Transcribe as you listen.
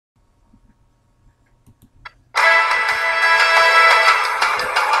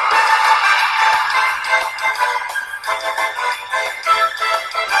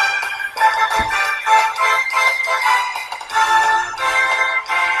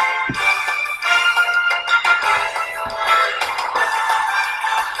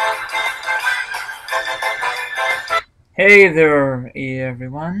Hey there,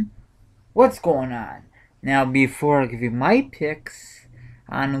 everyone. What's going on? Now, before I give you my picks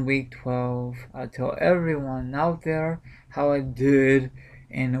on week 12, I'll tell everyone out there how I did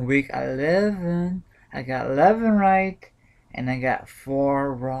in week 11. I got 11 right and I got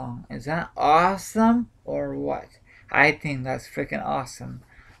 4 wrong. Is that awesome or what? I think that's freaking awesome.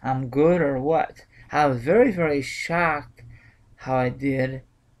 I'm good or what? I was very, very shocked how I did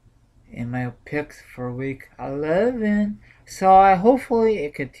in my picks for week 11. So I hopefully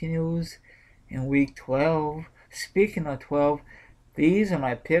it continues in week 12. Speaking of 12, these are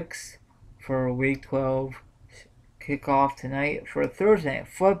my picks for week 12. Kickoff tonight for Thursday Night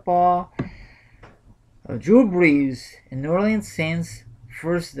Football. Drew Brees and New Orleans Saints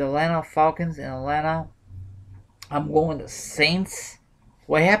versus the Atlanta Falcons in Atlanta. I'm going to Saints.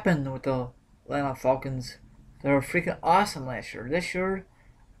 What happened with the Atlanta Falcons? They were freaking awesome last year. This year,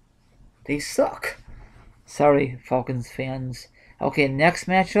 they suck. Sorry, Falcons fans. Okay, next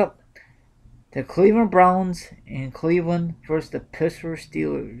matchup. The Cleveland Browns in Cleveland versus the Pittsburgh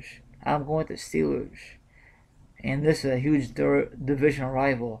Steelers. I'm going with the Steelers. And this is a huge division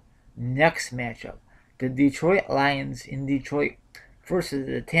rival. Next matchup. The Detroit Lions in Detroit versus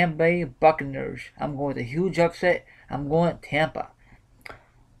the Tampa Bay Buccaneers. I'm going with a huge upset. I'm going with Tampa.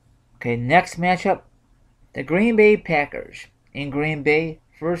 Okay, next matchup. The Green Bay Packers in Green Bay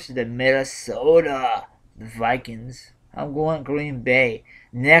versus the Minnesota Vikings. I'm going Green Bay.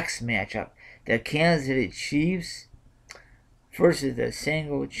 Next matchup. The Kansas City Chiefs versus the San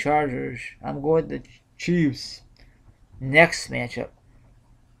Diego Chargers. I'm going the Chiefs. Next matchup.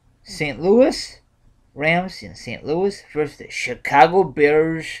 St. Louis Rams in St. Louis versus the Chicago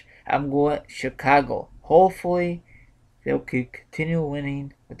Bears. I'm going Chicago. Hopefully they'll continue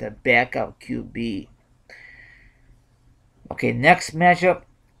winning with the backup QB. Okay, next matchup.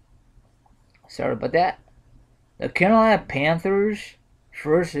 Sorry about that. The Carolina Panthers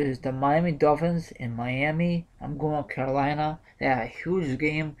versus the Miami Dolphins in Miami. I'm going Carolina. They had a huge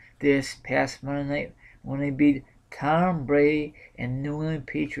game this past Monday night when they beat Tom Brady and New England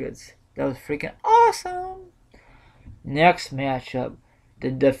Patriots. That was freaking awesome. Next matchup. The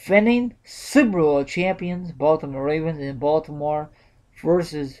defending Super Bowl champions, Baltimore Ravens in Baltimore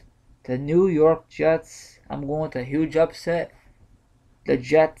versus the New York Jets. I'm going with a huge upset. The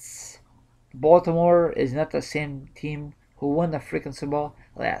Jets. Baltimore is not the same team who won the freaking Super Bowl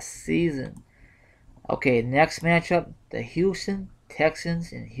last season. Okay, next matchup. The Houston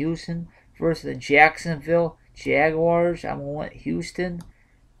Texans in Houston versus the Jacksonville Jaguars. I'm going with Houston.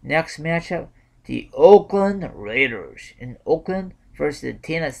 Next matchup. The Oakland Raiders in Oakland versus the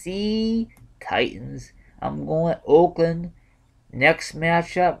Tennessee Titans. I'm going Oakland. Next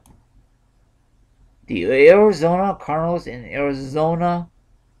matchup. The Arizona Cardinals in Arizona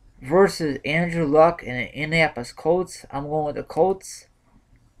versus Andrew Luck and the Indianapolis Colts. I'm going with the Colts.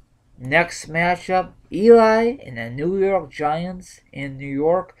 Next matchup. Eli and the New York Giants in New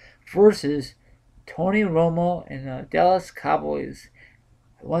York versus Tony Romo and the Dallas Cowboys.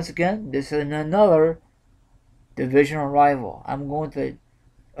 Once again, this is another divisional rival. I'm going to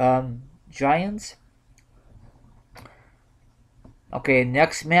the Giants. Okay,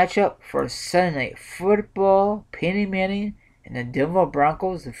 next matchup for Sunday Night Football. Peyton Manning and the Denver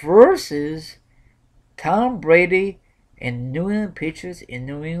Broncos versus Tom Brady and New England Patriots in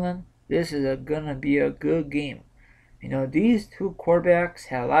New England. This is gonna be a good game. You know, these two quarterbacks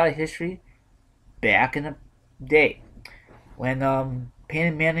had a lot of history back in the day when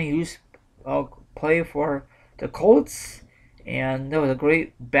Peyton Manning used to play for the Colts, and there was a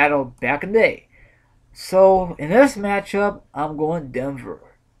great battle back in the day. So in this matchup, I'm going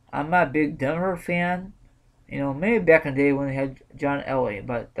Denver. I'm not a big Denver fan. You know, maybe back in the day when they had John Elway,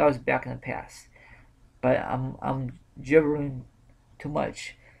 but that was back in the past. But I'm gibbering too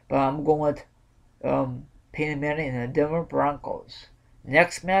much. But I'm going with Peyton Manning and the Denver Broncos.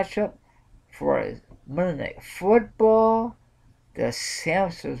 Next matchup for Monday Night Football, the San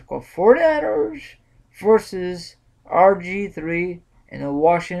Francisco 49ers versus RG3 and the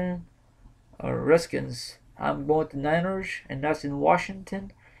Washington Redskins. I'm going with the Niners, and that's in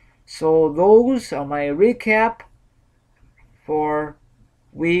Washington. So those are my recap for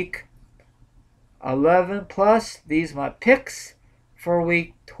week 11 plus. These are my picks for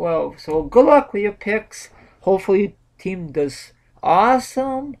week 12. So good luck with your picks. Hopefully your team does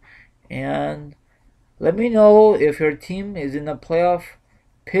awesome. And let me know if your team is in the playoff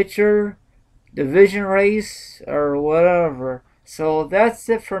picture, division race, or whatever. So that's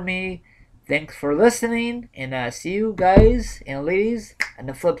it for me. Thanks for listening, and see you guys and ladies on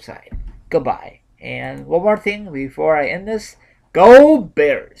the flip side. Goodbye. And one more thing before I end this. Go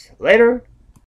Bears. Later.